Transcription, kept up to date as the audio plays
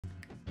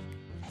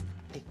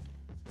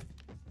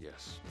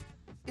Yes.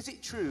 Is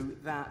it true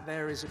that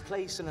there is a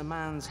place in a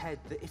man's head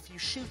that if you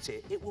shoot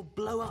it, it will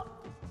blow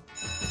up?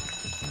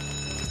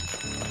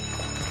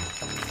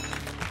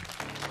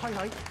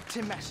 Hi,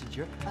 Tim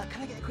Messenger.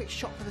 Can I get a quick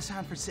shot for the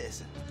Sandford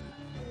citizen?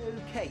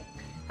 OK.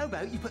 How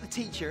about you put the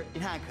teacher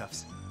in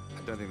handcuffs?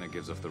 I don't think that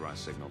gives off the right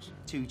signals.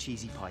 Too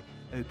cheesy pie.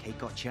 OK,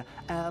 gotcha.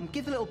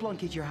 Give the little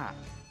blonkage your hat.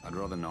 I'd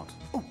rather not.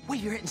 Oh,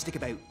 wave your hit and stick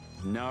about.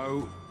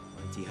 No.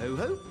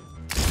 Righty-ho-ho.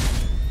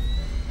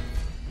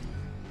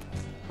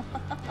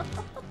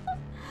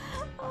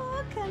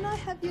 Oh, can I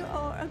have your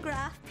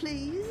autograph,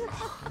 please?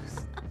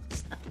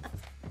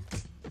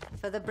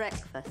 For the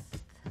breakfast.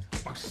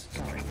 Oh,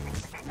 sorry.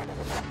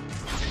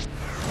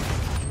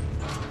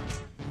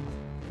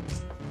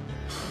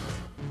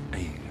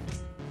 Hey,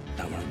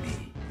 that won't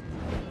me.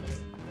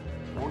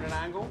 Morning,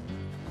 Angle.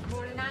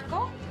 Morning,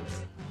 Angle.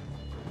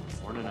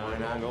 Morning,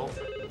 Angle.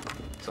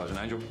 Sergeant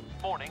Angel.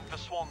 Morning, the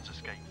swans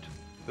escaped.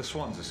 The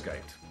swans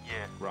escaped?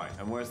 Yeah. Right,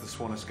 and where's the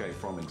swan escape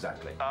from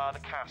exactly? The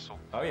castle.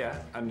 Oh,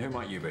 yeah? And who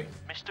might you be?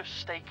 Mr.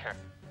 Staker.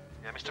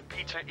 Yeah, Mr.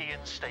 Peter Ian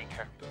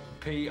Staker.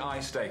 P.I.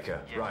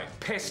 Staker. Yeah. Right,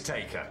 piss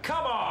taker.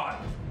 Come on!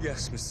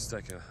 Yes, Mr.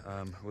 Staker.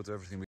 We'll do everything we